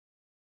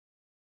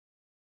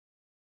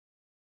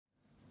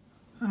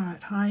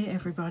Alright, hi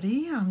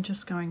everybody. I'm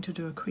just going to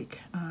do a quick,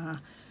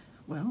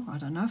 well, I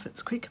don't know if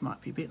it's quick, it might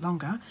be a bit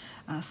longer,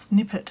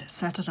 Snippet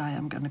Saturday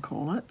I'm going to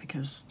call it,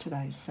 because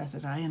today's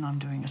Saturday and I'm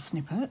doing a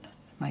snippet.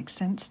 Makes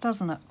sense,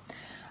 doesn't it?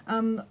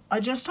 I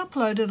just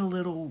uploaded a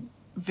little,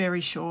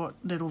 very short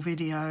little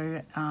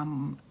video.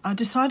 I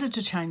decided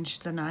to change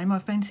the name.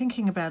 I've been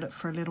thinking about it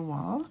for a little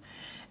while,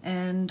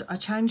 and I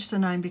changed the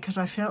name because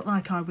I felt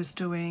like I was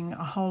doing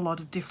a whole lot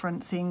of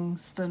different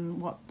things than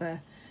what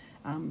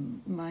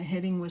my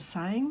heading was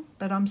saying,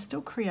 but I'm still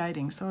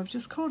creating, so I've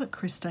just called it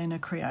Christina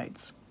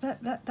Creates.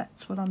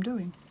 That's what I'm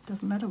doing.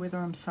 Doesn't matter whether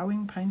I'm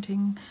sewing,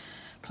 painting,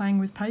 playing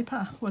with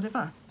paper,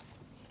 whatever.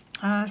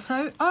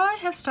 So I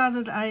have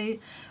started a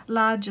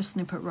larger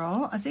snippet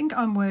roll. I think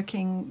I'm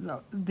working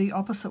the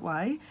opposite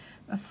way.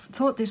 I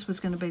thought this was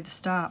going to be the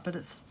start, but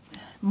it's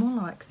more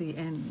like the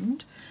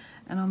end,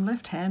 and I'm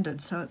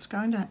left-handed, so it's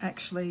going to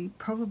actually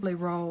probably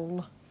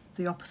roll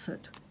the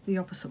opposite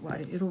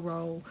way. It'll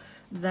roll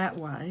that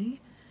way,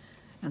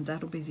 and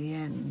that'll be the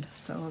end.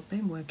 So I've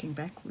been working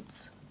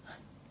backwards. I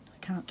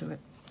can't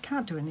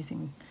do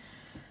anything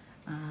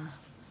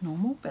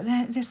normal, but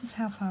this is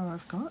how far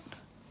I've got.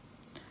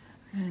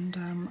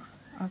 And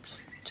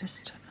I've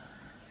just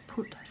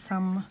put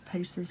some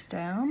pieces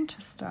down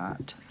to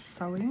start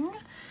sewing.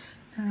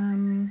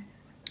 The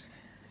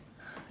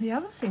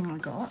other thing I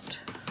got,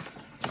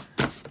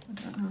 I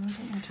don't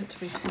want it to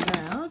be too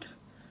loud.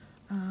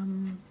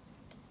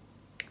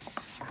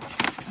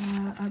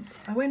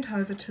 I went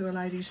over to a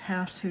lady's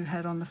house who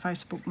had on the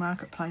Facebook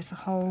Marketplace a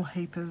whole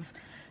heap of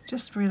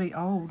just really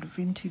old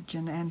vintage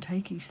and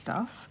antique-y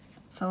stuff.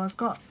 So I've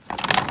got,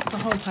 it's a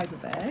whole paper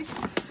bag.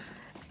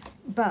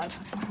 But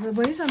the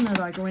reason that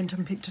I went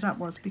and picked it up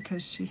was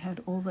because she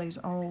had all these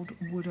old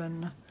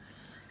wooden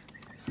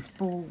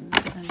spools,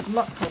 and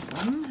lots of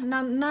them.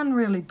 None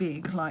really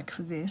big like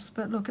for this,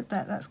 but look at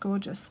that, that's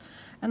gorgeous.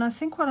 And I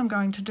think what I'm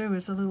going to do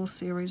is a little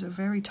series of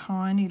very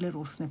tiny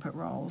little snippet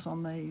rolls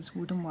on these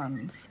wooden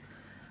ones.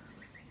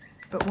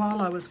 But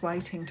while I was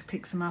waiting to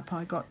pick them up,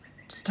 I got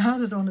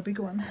started on a big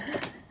one,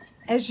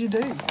 as you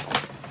do.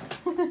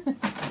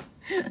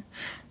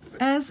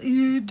 As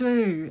you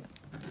do.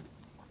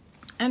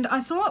 And I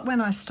thought when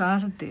I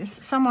started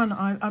this,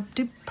 I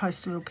did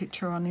post a little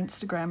picture on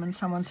Instagram, and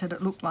someone said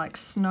it looked like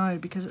snow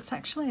because it's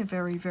actually a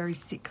very, very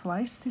thick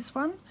lace, this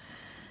one.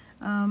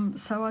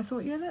 So I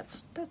thought, yeah,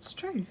 that's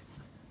true.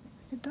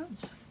 It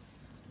does.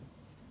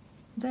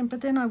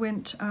 But then I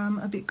went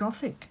a bit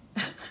gothic.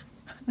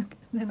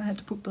 Then I had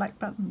to put black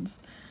buttons.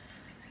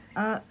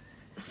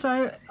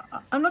 So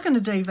I'm not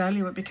going to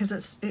devalue it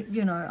because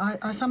you know,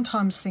 I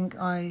sometimes think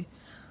I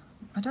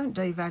don't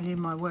devalue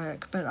my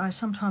work, but I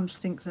sometimes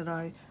think that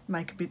I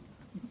make a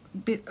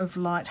bit of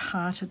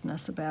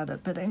light-heartedness about it.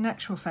 But in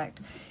actual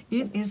fact,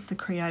 it is the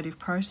creative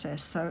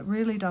process, so it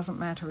really doesn't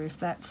matter if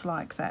that's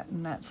like that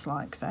and that's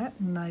like that,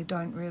 and they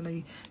don't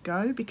really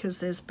go, because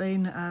there's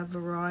been a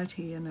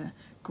variety and a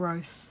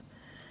growth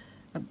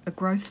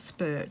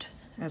spurt,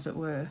 as it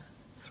were,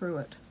 through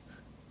it.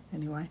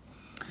 Anyway,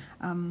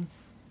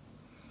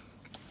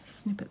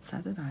 Snippet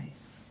Saturday.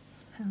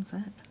 How's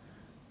that?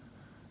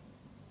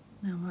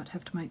 Now I might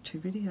have to make 2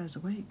 videos a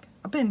week.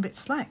 I've been a bit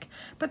slack,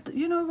 but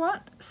you know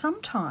what?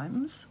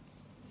 Sometimes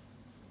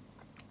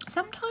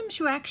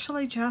you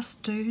actually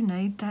just do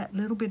need that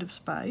little bit of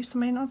space. I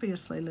mean,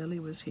 obviously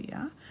Lily was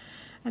here,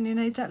 and you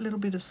need that little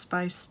bit of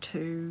space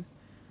to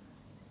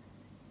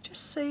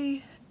just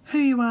see who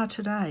you are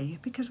today,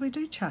 because we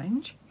do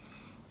change.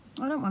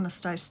 I don't want to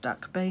stay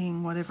stuck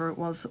being whatever it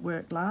was that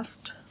worked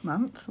last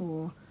month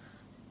or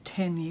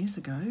 10 years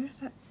ago.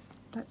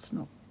 That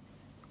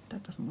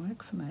doesn't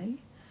work for me.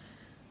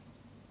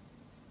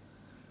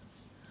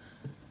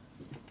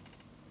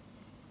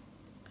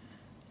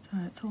 So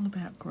it's all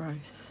about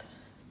growth.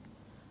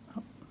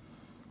 Oh.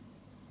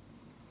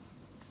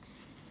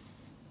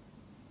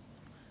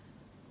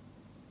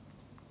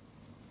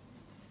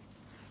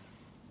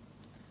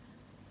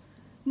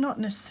 Not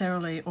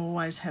necessarily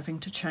always having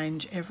to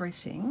change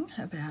everything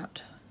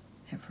about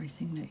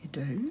everything that you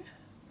do,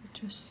 but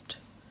just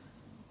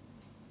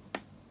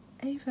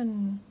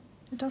even,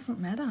 it doesn't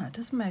matter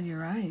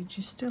your age,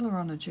 you still are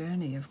on a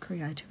journey of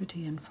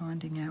creativity and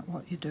finding out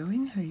what you're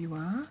doing, who you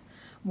are,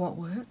 what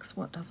works,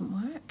 what doesn't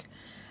work.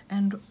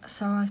 And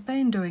so I've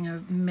been doing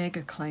a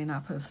mega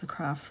clean-up of the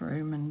craft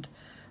room, and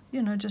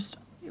you know, just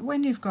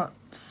when you've got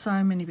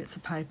so many bits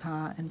of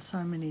paper and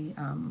so many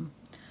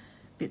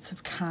bits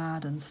of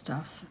card and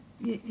stuff,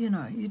 you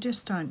know, you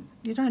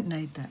don't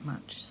need that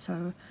much.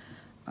 So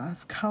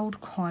I've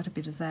culled quite a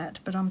bit of that,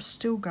 but I'm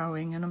still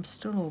going and I'm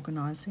still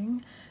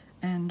organising,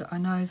 and I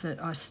know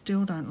that I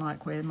still don't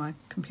like where my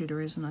computer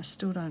is, and I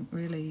still don't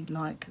really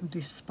like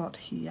this spot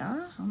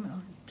here.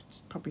 I'm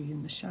probably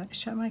in the shade,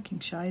 making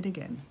shade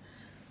again.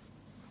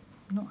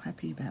 I'm not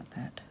happy about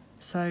that.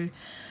 So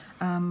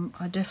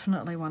I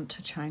definitely want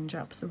to change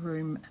up the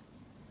room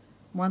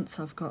once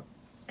I've got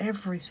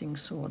everything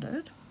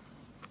sorted.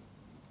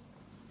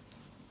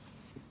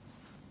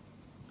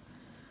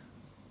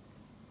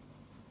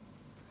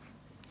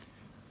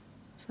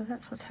 So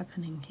that's what's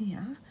happening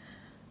here.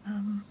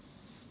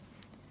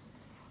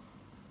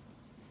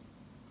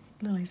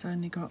 Lily's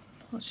only got,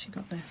 what's she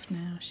got left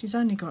now? She's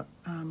only got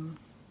her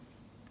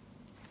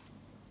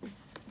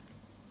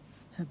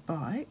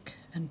bike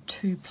and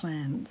 2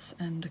 plants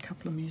and a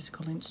couple of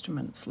musical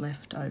instruments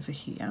left over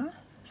here.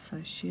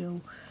 So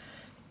she'll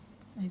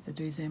either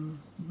do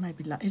them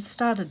maybe it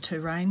started to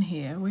rain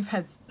here. We've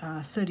had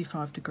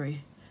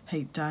 35-degree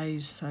heat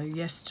days, so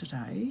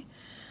yesterday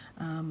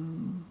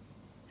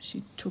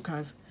she took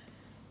over,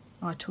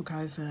 I took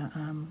over,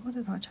 what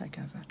did I take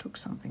over? I took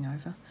something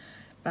over,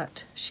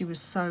 but she was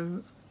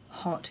so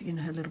hot in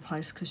her little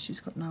place because she's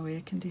got no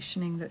air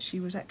conditioning that she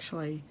was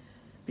actually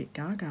a bit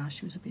gaga.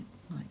 She was a bit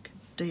like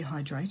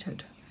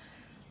dehydrated.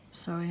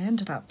 So I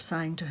ended up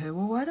saying to her,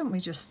 well, why don't we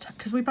just,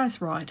 because we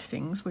both write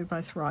things, we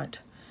both write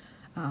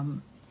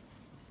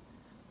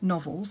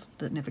novels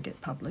that never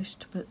get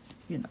published, but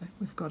you know,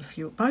 we've got a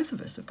few, both of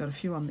us have got a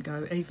few on the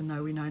go, even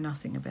though we know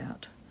nothing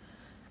about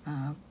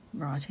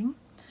writing.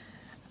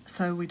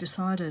 So we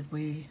decided,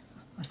 I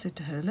said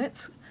to her,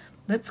 let's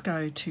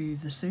go to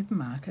the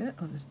supermarket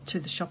or to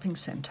the shopping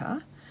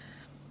centre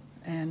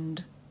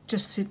and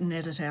just sit and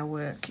edit our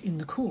work in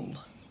the cool.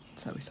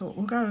 So we thought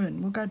we'll go to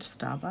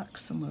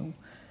Starbucks and we'll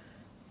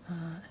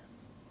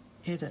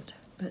edit.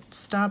 But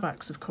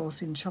Starbucks, of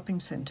course, in shopping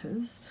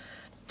centres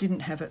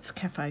didn't have its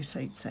cafe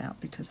seats out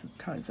because of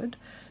COVID,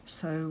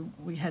 so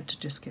we had to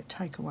just get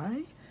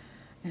takeaway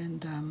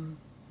and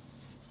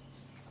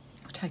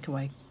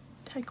takeaway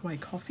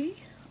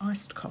coffee,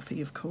 iced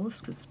coffee, of course,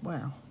 because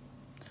wow,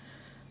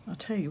 I'll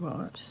tell you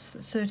what,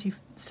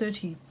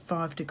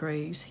 35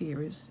 degrees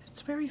here it's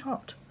very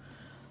hot,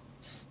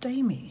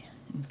 steamy,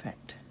 in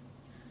fact.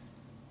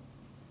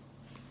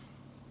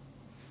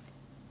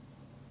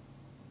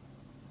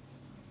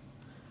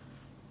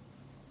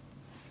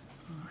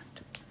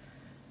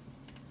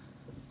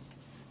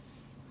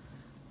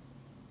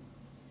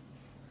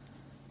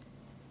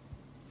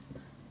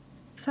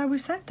 So we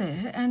sat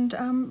there, and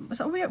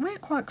so we're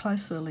quite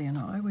close, Lily and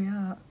I. We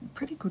are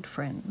pretty good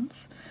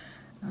friends.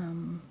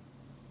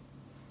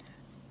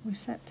 We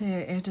sat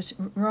there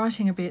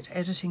writing a bit,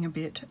 editing a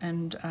bit,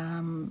 and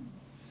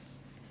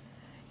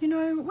you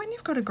know, when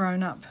you've got a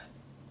grown-up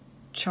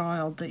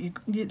child that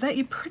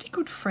you're pretty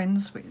good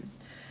friends with,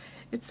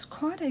 it's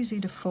quite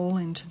easy to fall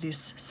into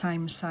this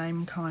same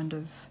kind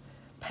of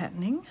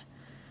patterning.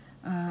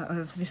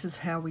 Of this is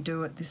how we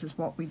do it, this is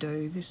what we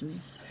do, this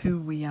is who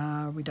we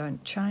are, we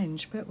don't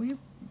change. But we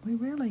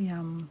really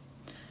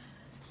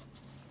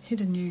hit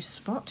a new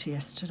spot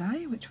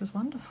yesterday, which was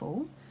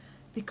wonderful,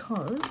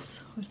 because,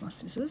 where's my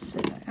scissors?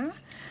 There they are.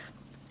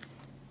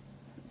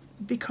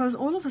 Because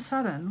all of a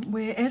sudden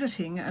we're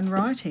editing and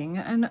writing,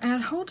 and our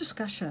whole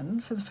discussion,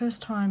 for the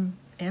first time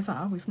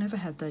ever, we've never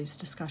had these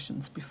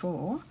discussions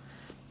before.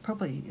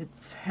 Probably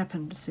it's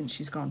happened since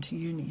she's gone to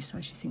uni,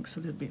 so she thinks a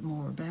little bit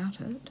more about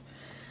it.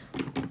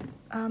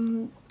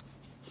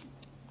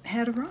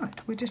 How to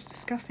write. We're just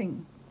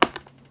discussing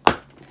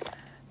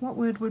what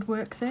word would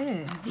work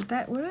there. Would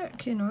that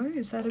work? You know,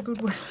 is that a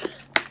good word?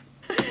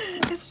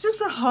 It's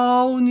just a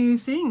whole new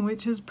thing,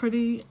 which is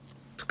pretty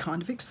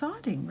kind of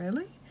exciting,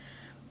 really.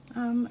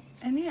 And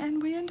yeah,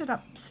 and we ended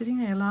up sitting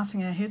there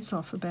laughing our heads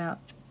off about,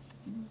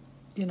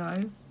 you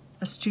know,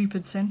 a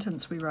stupid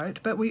sentence we wrote,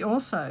 but we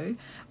also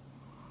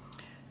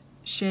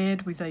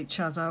shared with each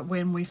other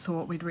when we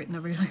thought we'd written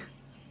a really,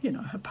 you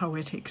know, a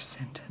poetic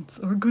sentence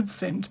or a good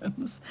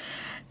sentence,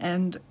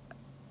 and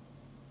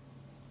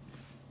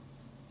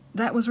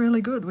that was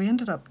really good. We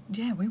ended up,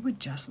 yeah, we were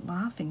just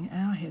laughing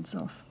our heads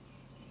off.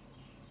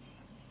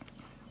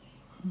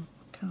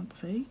 Can't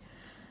see.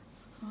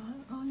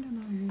 I'm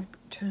going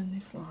to turn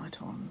this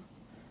light on.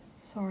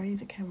 Sorry,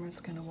 the camera's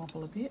going to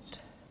wobble a bit.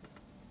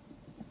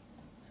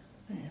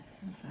 There,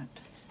 how's that?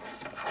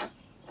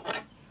 A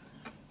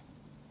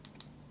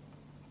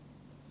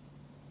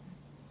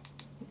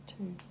bit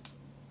too.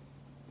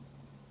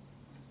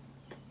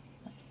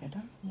 That's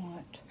better.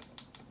 Right.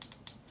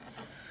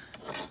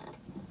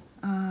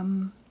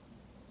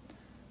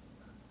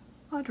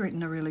 I'd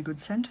written a really good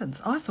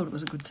sentence. I thought it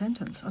was a good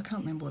sentence. I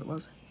can't remember what it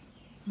was.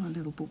 My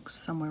little book's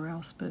somewhere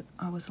else, but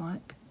I was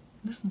like,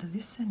 listen to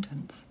this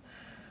sentence.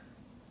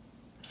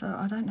 So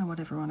I don't know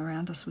what everyone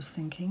around us was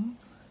thinking.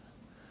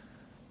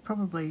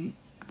 Probably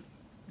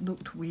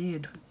looked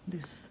weird,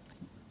 this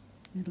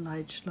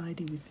middle-aged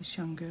lady with this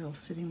young girl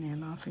sitting there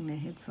laughing their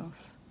heads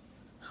off.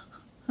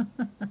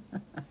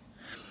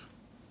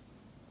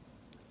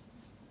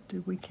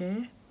 Did we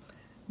care?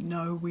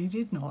 No, we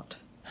did not.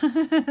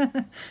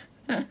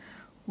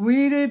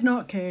 We did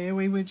not care.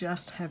 We were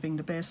just having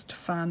the best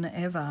fun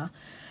ever.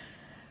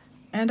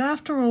 And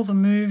after all the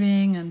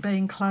moving and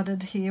being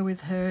cluttered here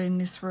with her in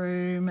this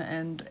room,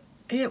 and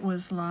it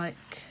was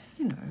like,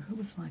 you know, it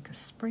was like a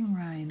spring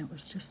rain. It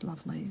was just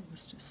lovely. It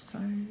was just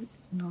so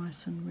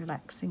nice and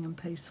relaxing and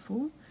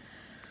peaceful.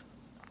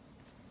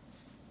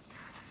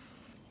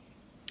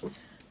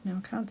 Now,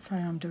 I can't say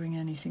I'm doing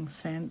anything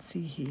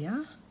fancy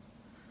here.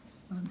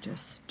 I'm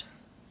just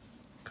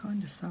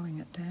kind of sewing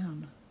it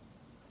down.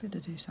 Better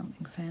do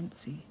something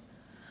fancy.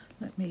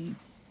 Let me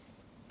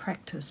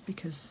practice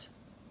because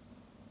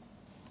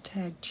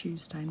Tag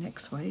Tuesday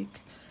next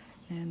week,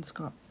 Anne's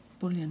got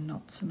bullion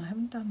knots and I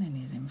haven't done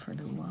any of them for a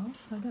little while,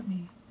 so let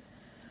me...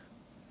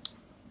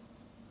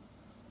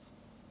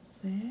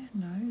 There?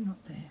 No,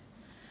 not there.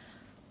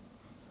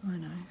 I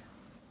know.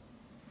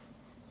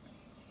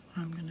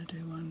 I'm going to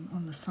do one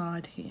on the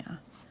side here.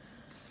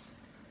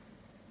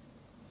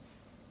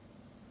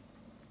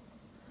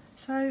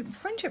 So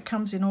friendship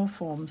comes in all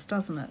forms,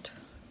 doesn't it?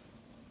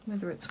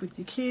 Whether it's with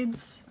your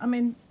kids. I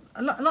mean,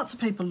 lots of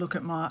people look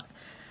at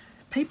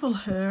people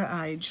her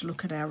age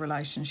look at our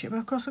relationship.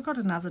 Of course, I've got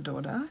another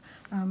daughter.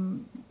 We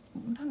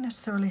don't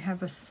necessarily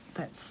have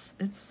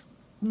it's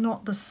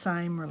not the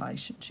same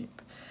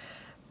relationship.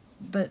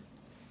 But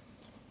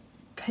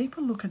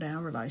people look at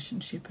our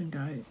relationship and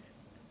go,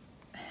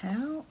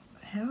 how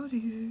do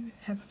you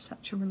have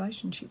such a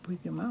relationship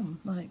with your mum?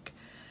 Like,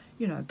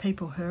 you know,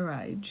 people her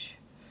age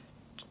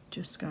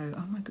just go,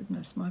 oh my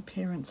goodness, my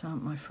parents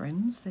aren't my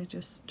friends, they're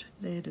just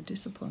there to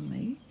discipline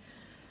me,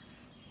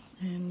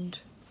 and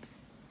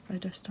they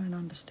just don't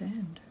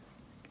understand.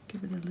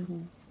 Give it a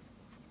little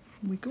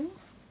wiggle.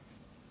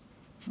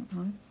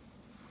 Uh-oh.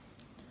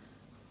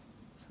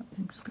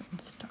 Something's gotten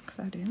stuck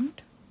that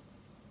end.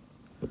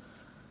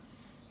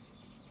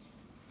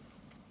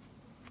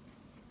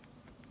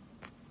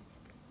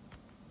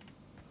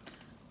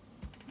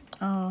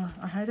 Oh,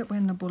 I hate it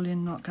when the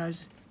bullion knot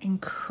goes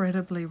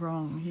incredibly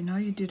wrong. You know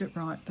you did it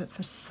right, but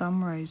for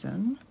some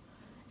reason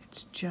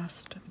it's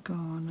just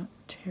gone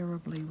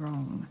terribly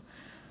wrong.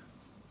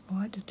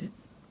 Why did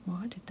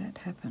that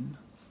happen?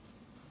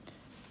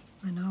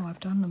 I know I've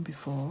done them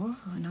before.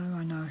 I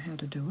know how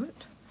to do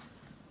it.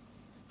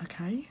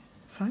 Okay,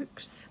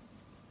 folks,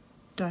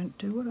 don't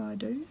do what I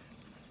do.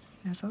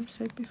 As I've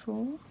said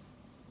before,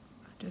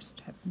 I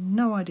just have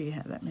no idea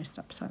how that messed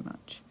up so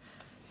much.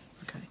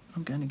 Okay,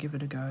 I'm going to give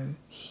it a go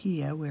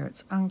here where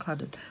it's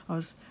uncluttered.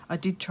 I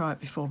did try it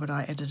before, but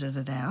I edited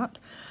it out.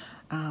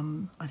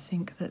 I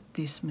think that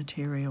this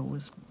material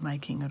was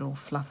making it all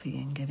fluffy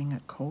and getting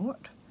it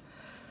caught.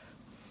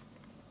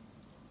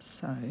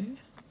 So,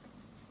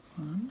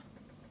 one,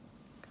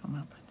 come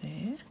up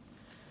there,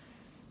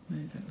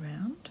 move it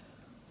round.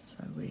 So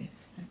we're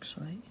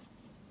actually,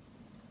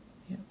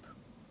 yep,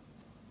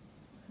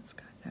 let's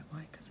go that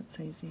way because it's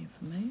easier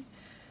for me.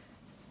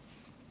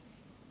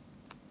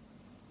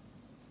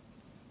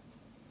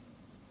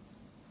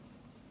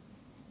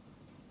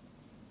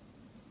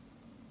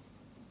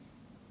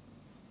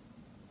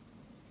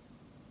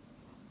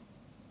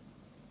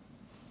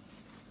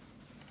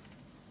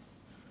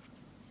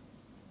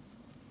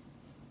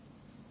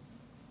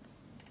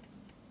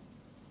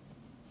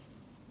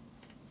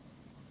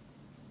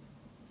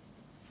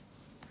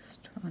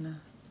 Trying to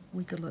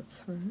wiggle it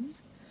through.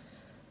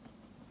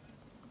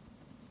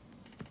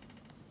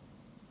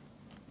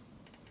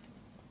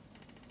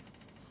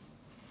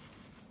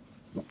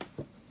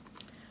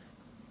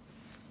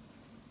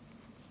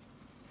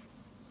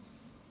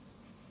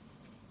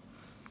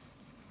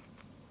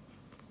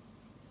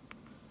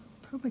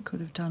 Probably could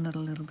have done it a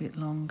little bit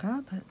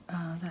longer, but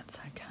that's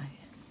okay.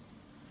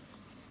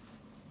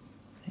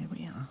 There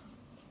we are.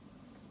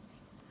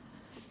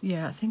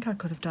 Yeah, I think I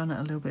could have done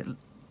it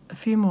a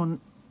few more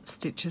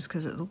stitches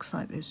because it looks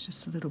like there's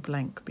just a little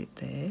blank bit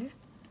there.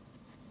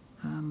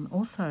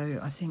 Also,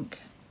 I think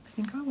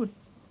I would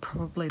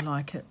probably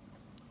like it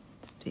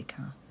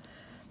thicker.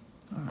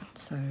 Alright,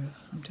 so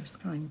I'm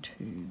just going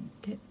to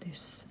get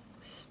this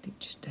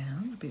stitched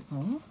down a bit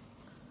more.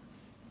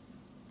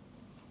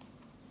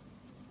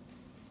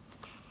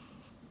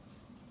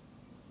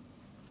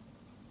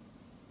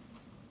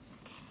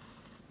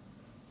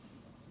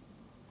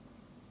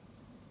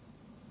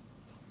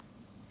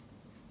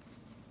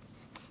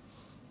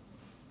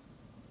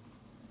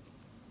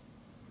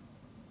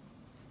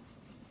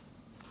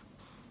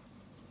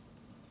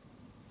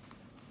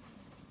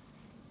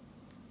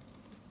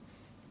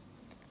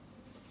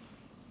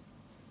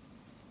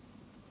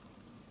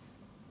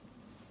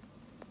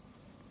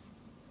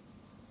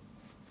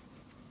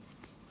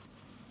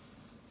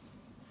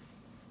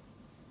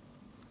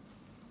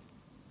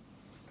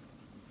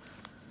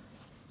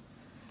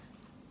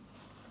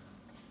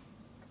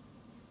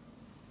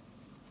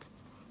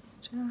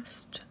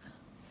 Just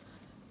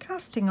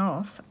casting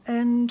off,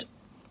 and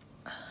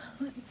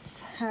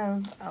let's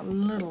have a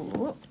little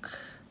look.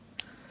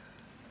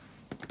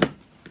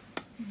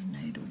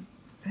 Needle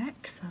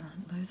back so I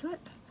don't lose it.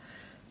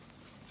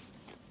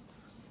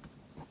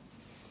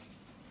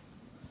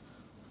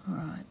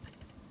 Alright,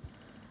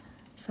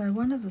 so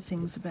one of the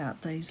things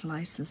about these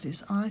laces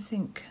is I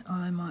think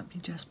I might be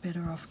just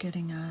better off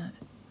getting a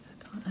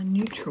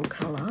neutral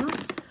colour,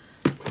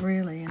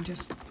 really, and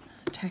just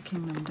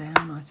tacking them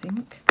down, I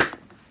think.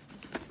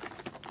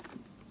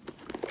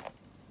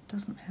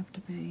 Doesn't have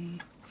to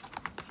be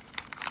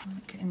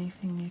like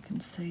anything you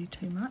can see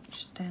too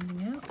much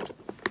standing out.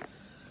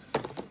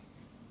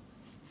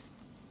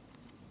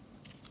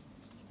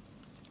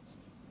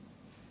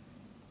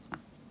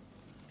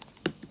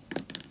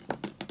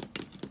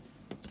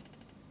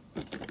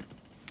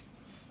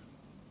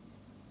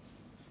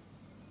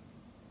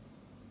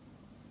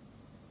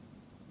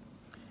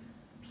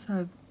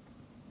 So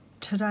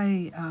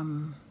today,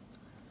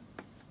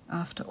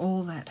 after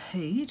all that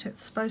heat,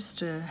 it's supposed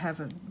to have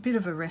a bit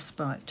of a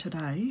respite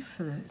today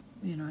for the,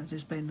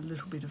 there's been a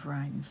little bit of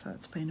rain, so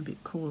it's been a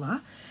bit cooler.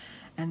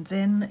 And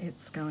then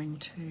it's going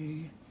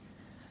to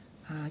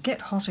get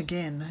hot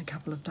again a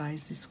couple of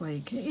days this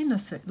week, in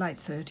the late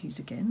 30s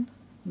again,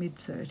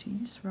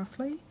 mid-30s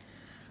roughly.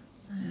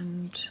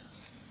 And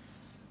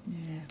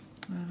yeah,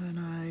 I don't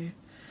know,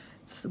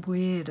 it's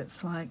weird.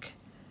 It's like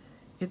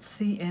it's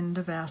the end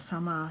of our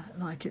summer,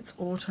 like it's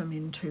autumn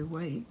in 2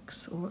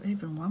 weeks, or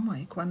even 1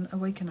 week, a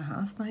week and a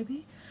half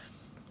maybe.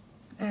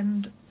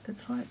 And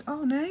it's like,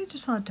 oh, now you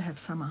decide to have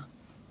summer.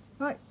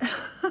 Like,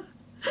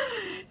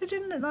 we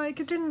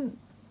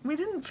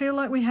didn't feel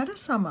like we had a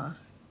summer.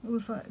 It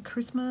was like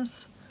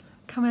Christmas,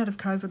 come out of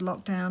COVID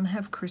lockdown,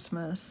 have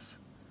Christmas.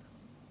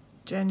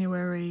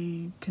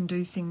 January can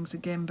do things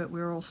again, but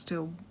we're all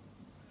still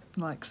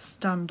like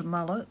stunned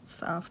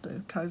mullets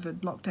after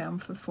COVID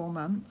lockdown for 4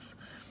 months.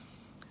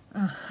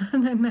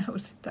 And then that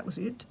was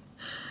it.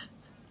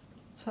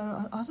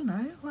 So I don't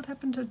know, what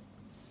happened to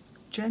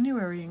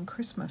January and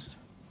Christmas?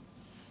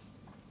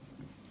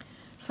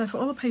 So for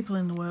all the people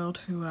in the world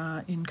who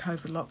are in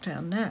COVID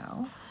lockdown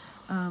now,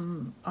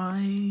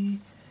 I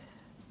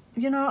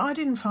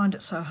didn't find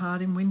it so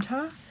hard in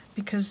winter,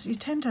 because you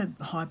tend to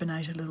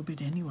hibernate a little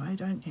bit anyway,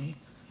 don't you? You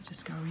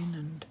just go in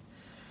and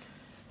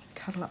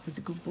cuddle up with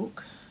a good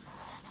book.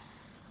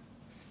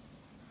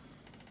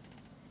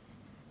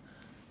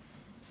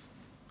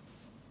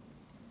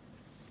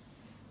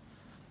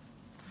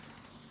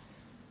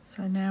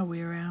 So now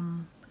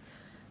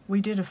we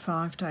did a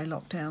 5-day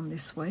lockdown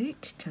this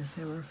week because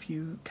there were a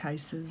few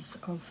cases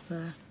of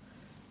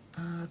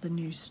the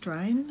new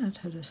strain that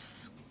had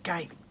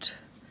escaped.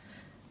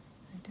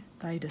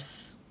 They'd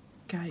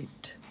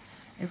escaped.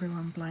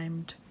 Everyone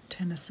blamed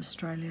Tennis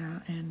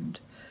Australia and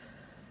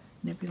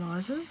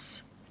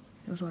nebulisers.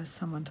 There was always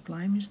someone to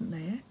blame, isn't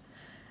there?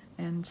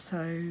 And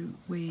so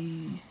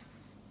we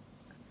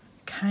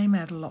came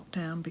out of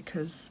lockdown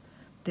because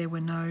there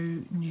were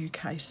no new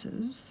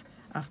cases.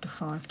 After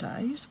 5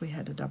 days, we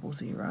had a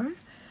 00,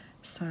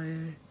 so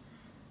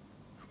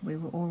we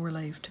were all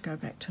relieved to go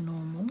back to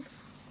normal,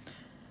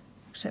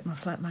 except my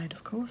flatmate,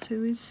 of course,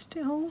 who is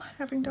still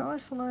having to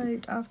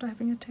isolate after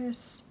having a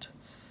test.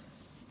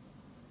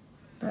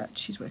 But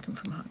she's working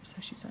from home, so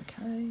she's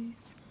okay.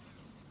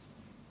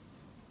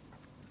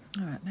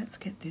 All right, let's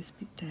get this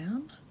bit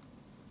down.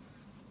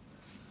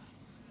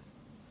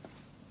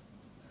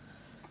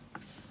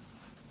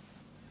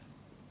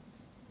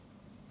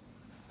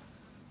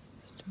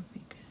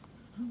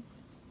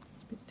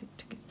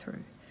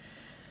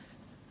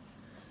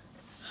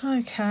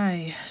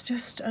 Okay,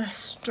 just a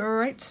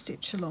straight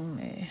stitch along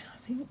there, I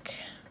think.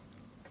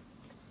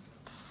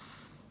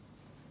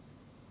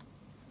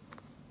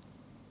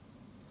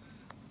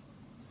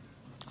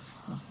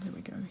 Oh, there we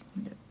go, we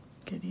can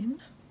get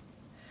in.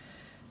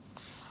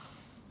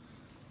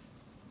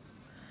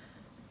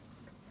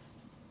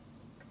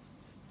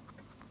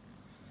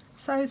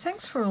 So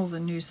thanks for all the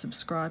new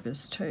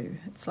subscribers too.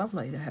 It's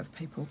lovely to have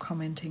people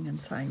commenting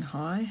and saying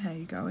hi, how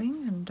you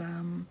going,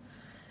 and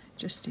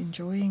just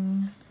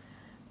enjoying,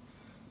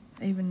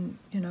 even,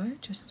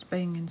 just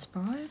being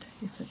inspired.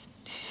 If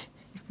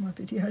my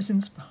videos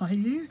inspire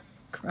you,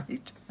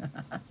 great.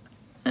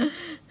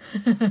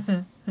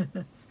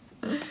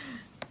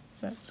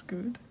 That's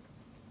good.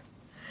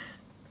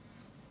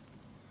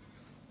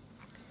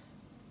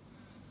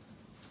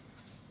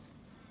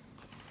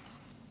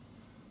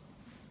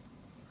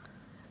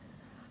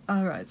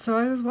 All right, so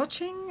I was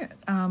watching,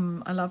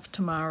 I love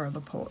Tamara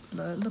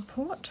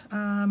Laporte.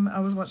 I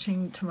was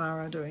watching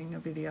Tamara doing a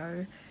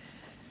video,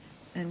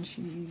 and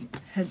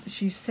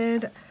she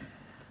said,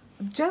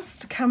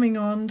 just coming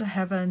on to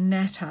have a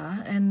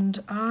natter,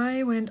 and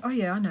I went, oh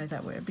yeah, I know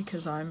that word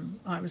because I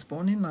was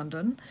born in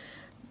London,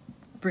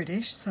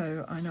 British,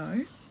 so I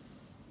know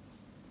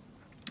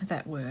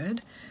that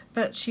word.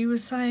 But she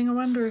was saying, I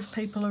wonder if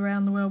people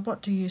around the world,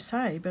 what do you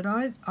say? But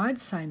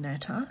I'd say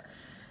natter,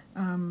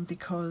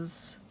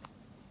 because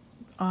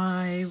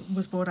I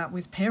was brought up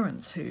with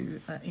parents who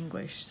are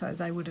English, so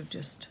they would have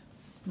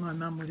my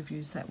mum would have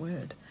used that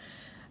word.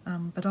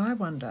 But I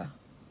wonder,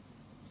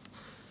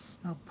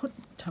 I'll put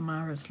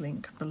Tamara's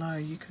link below,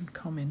 you can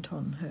comment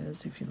on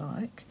hers if you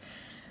like,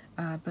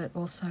 but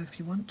also if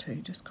you want to,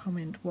 just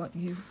comment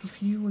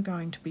if you were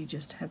going to be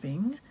just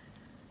having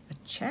a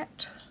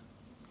chat,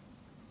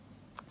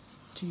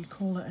 do you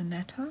call it a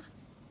natter?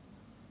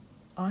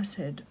 I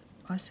said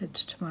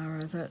to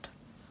Tamara that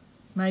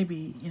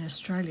maybe in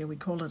Australia we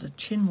call it a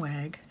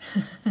chinwag.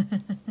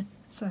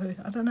 So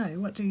I don't know,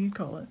 what do you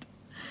call it?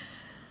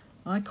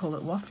 I call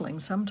it waffling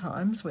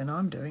sometimes when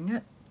I'm doing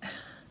it.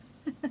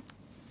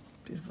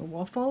 Bit of a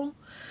waffle.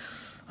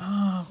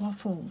 Oh,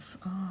 waffles.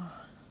 Oh,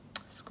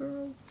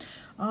 squirrel.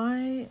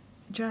 I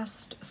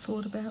just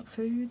thought about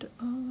food.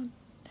 Oh,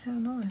 how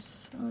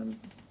nice.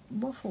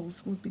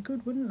 Waffles would be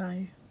good, wouldn't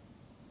they?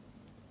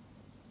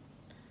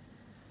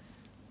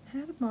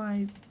 How did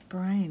my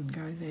brain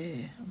go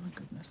there? Oh my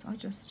goodness.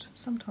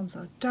 Sometimes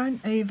I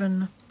don't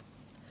even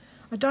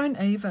I don't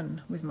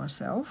even with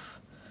myself.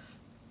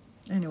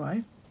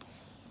 Anyway,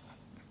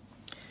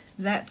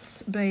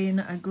 that's been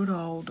a good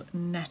old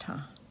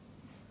natter.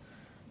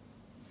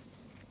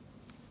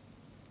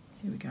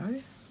 Here we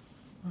go.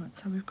 Right,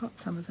 so we've got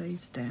some of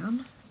these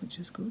down, which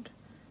is good.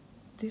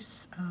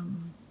 This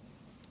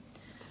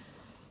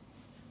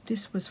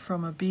this was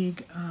from a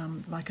big,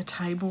 like a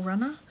table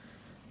runner,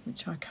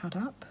 which I cut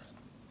up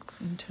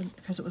into,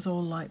 because it was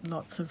all like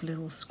lots of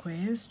little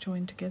squares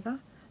joined together.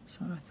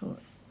 So I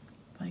thought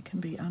they can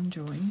be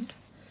unjoined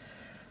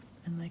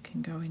and they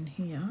can go in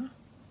here.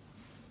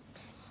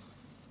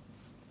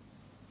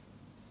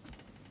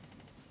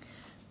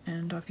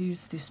 And I've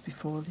used this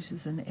before. This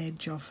is an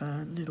edge off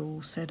a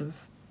little set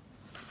of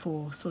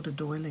 4 sort of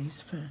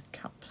doilies for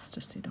cups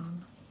to sit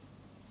on.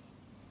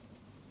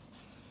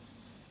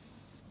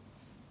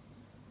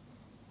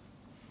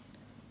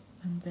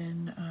 And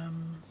then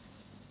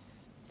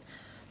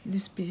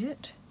this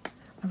bit,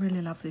 I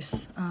really love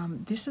this.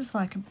 This is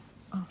like a,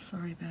 oh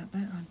sorry about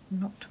that, I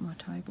knocked my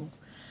table.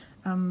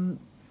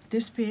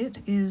 This bit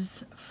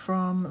is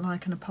from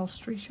like an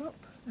upholstery shop.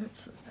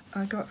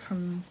 I got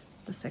from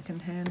the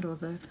second hand, or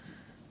the,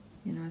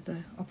 you know, the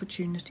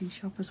opportunity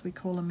shop as we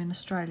call them in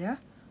Australia,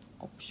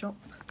 op shop.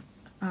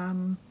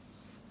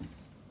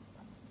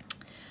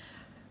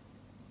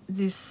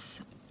 This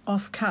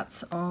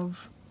offcuts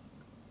of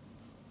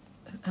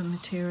a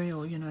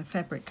material, you know,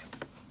 fabric.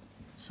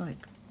 It's like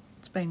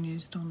it's been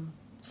used on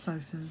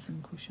sofas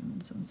and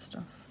cushions and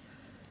stuff.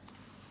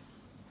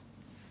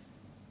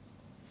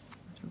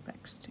 Do a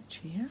back stitch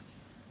here.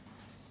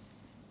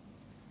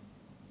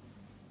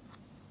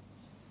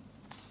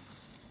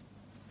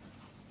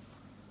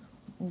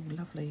 Oh,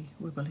 lovely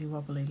wibbly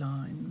wobbly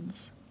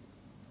lines.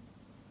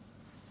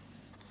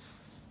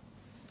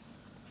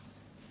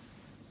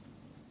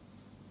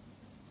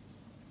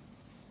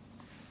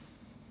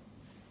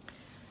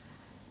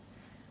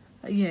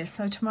 Yeah,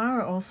 so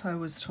Tamara also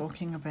was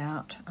talking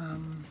about, I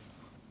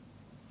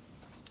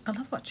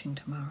love watching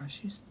Tamara,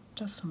 she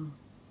does some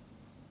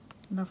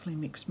lovely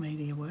mixed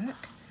media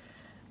work,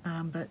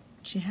 but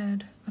she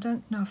had, I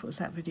don't know if it was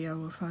that video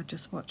or if I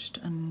just watched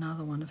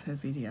another one of her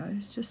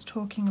videos, just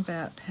talking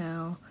about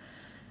how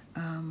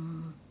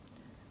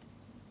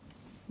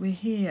we're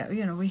here,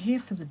 you know, we're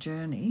here for the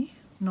journey,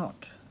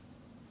 not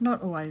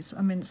always,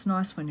 I mean, it's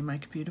nice when you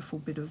make a beautiful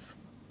bit of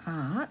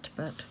art,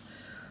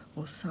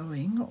 or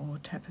sewing or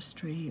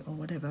tapestry or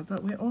whatever,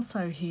 but we're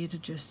also here to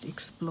just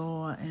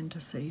explore and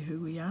to see who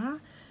we are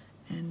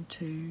and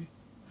to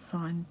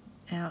find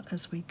out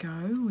as we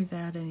go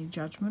without any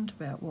judgment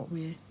about what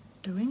we're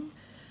doing.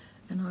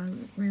 And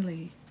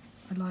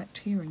I liked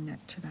hearing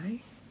that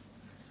today.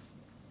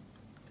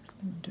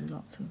 Just going to do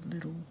lots of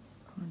little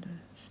kind of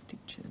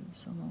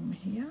stitches along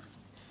here,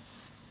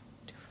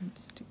 different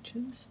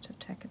stitches to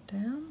tack it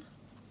down.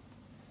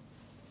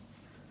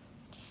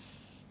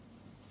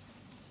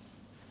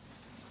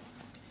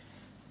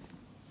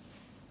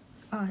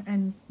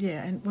 And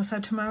yeah, and well, so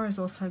Tamara's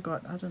also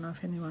got, I don't know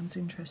if anyone's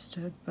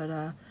interested,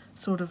 but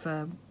sort of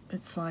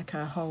it's like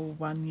a whole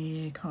 1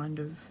 year kind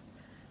of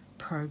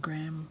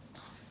program,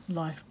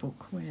 life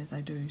book, where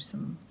they do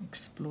some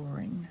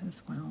exploring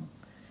as well.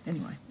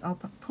 Anyway, I'll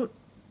put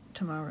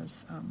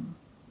Tamara's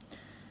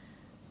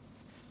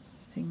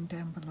thing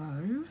down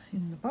below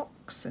in the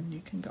box, and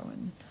you can go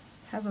and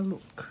have a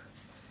look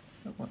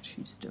at what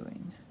she's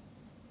doing.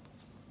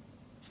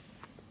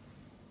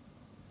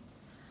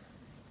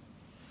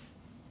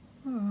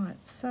 Alright,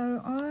 so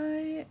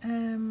I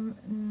am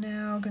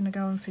now going to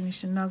go and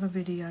finish another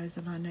video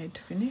that I need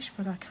to finish,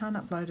 but I can't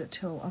upload it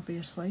till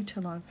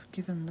I've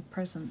given the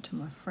present to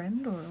my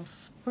friend, or I'll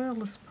spoil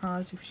the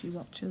surprise if she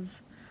watches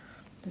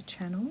the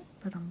channel.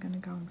 But I'm going to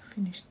go and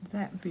finish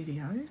that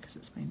video because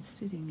it's been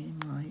sitting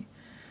in my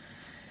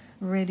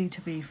ready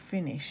to be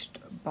finished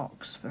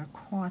box for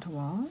quite a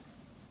while.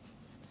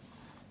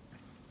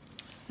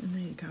 And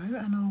there you go,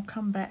 and I'll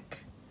come back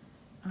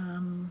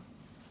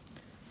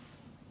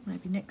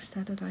maybe next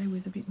Saturday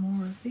with a bit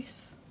more of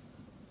this.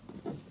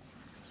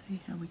 See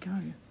how we go.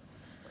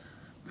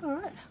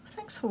 Alright,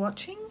 thanks for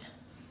watching,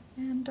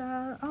 and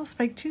I'll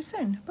speak to you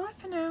soon. Bye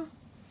for now.